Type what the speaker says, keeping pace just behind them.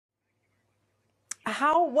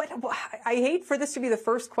I hate for this to be the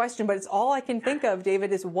first question, but it's all I can think of,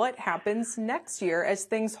 David, is what happens next year as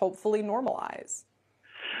things hopefully normalize?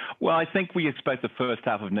 Well, I think we expect the first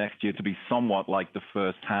half of next year to be somewhat like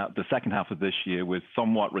the second half of this year, with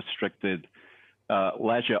somewhat restricted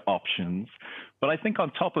leisure options. But I think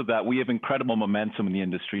on top of that, we have incredible momentum in the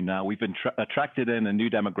industry now. We've been attracted in a new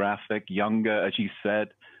demographic, younger, as you said,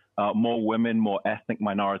 more women, more ethnic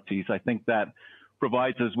minorities. I think that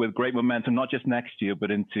provides us with great momentum, not just next year,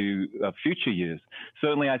 but into future years.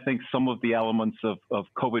 Certainly, I think some of the elements of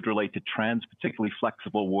COVID-related trends, particularly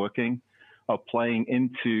flexible working, are playing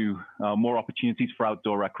into more opportunities for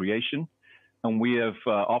outdoor recreation. And we have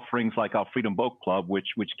offerings like our Freedom Boat Club, which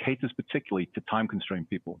caters particularly to time-constrained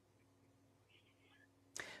people.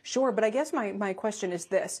 Sure, but I guess my question is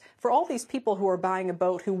this. For all these people who are buying a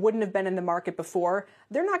boat who wouldn't have been in the market before,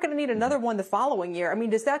 they're not going to need another one the following year. I mean,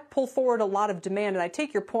 does that pull forward a lot of demand? And I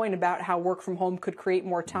take your point about how work from home could create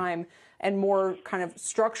more time and more kind of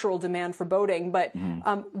structural demand for boating. But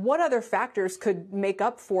what other factors could make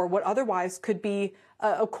up for what otherwise could be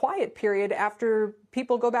a quiet period after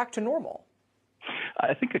people go back to normal?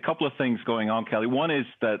 I think a couple of things going on, Kelly. One is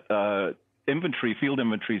that field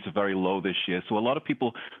inventories are very low this year. So a lot of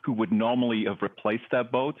people who would normally have replaced their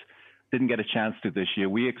boat didn't get a chance to this year.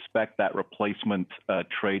 We expect that replacement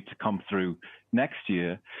trade to come through next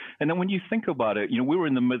year. And then when you think about it, we were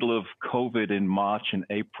in the middle of COVID in March and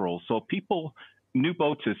April. So new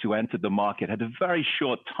boaters who entered the market had a very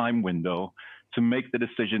short time window to make the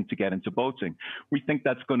decision to get into boating. We think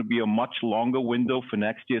that's going to be a much longer window for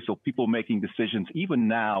next year. So people making decisions even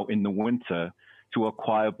now in the winter to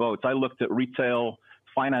acquire boats. I looked at retail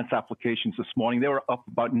finance applications this morning. They were up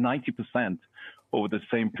about 90% over the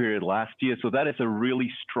same period last year. So that is a really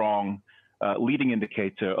strong leading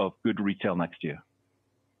indicator of good retail next year.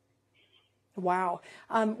 Wow.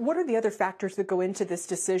 What are the other factors that go into this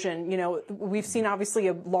decision? We've seen obviously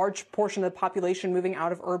a large portion of the population moving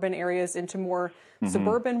out of urban areas into more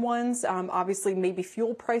suburban ones. Obviously, maybe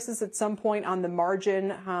fuel prices at some point on the margin.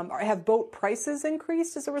 Have boat prices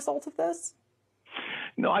increased as a result of this?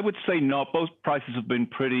 No, I would say not. Boat prices have been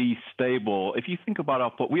pretty stable. If you think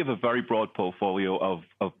about we have a very broad portfolio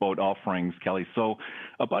of boat offerings, Kelly. So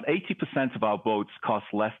about 80% of our boats cost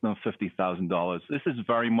less than $50,000. This is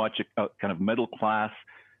very much a kind of middle class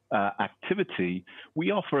activity.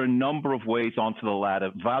 We offer a number of ways onto the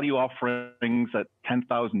ladder, value offerings at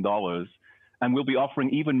 $10,000. And we'll be offering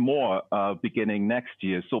even more beginning next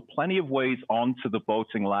year. So plenty of ways onto the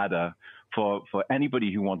boating ladder for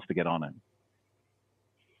anybody who wants to get on it.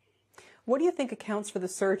 What do you think accounts for the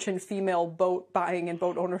surge in female boat buying and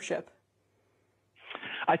boat ownership?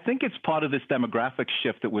 I think it's part of this demographic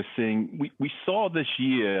shift that we're seeing. We saw this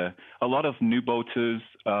year a lot of new boaters,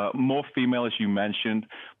 more female, as you mentioned,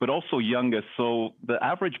 but also younger. So the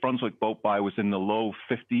average Brunswick boat buyer was in the low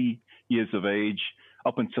 50 years of age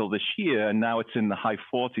up until this year, and now it's in the high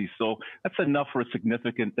 40s. So that's enough for a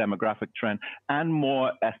significant demographic trend and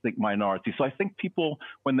more ethnic minorities. So I think people,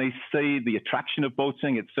 when they say the attraction of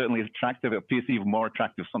boating, it certainly is attractive. It appears even more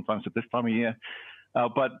attractive sometimes at this time of year.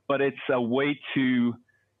 But it's a way to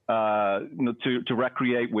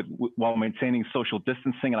recreate while maintaining social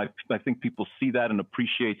distancing. And I think people see that and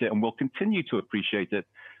appreciate it, and will continue to appreciate it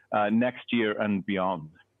next year and beyond.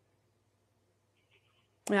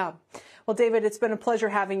 Yeah. Well, David, it's been a pleasure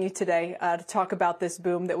having you today to talk about this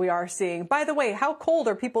boom that we are seeing. By the way, how cold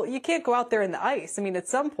are people? You can't go out there in the ice. I mean, at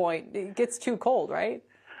some point, it gets too cold, right?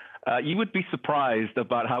 You would be surprised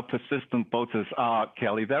about how persistent boaters are,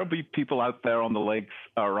 Kelly. There'll be people out there on the lakes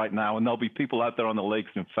right now, and there'll be people out there on the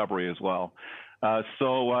lakes in February as well.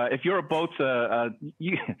 So if you're a boater,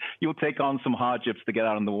 you'll take on some hardships to get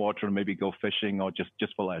out in the water and maybe go fishing or just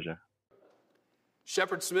for leisure.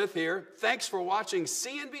 Shepard Smith here. Thanks for watching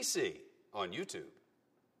CNBC on YouTube.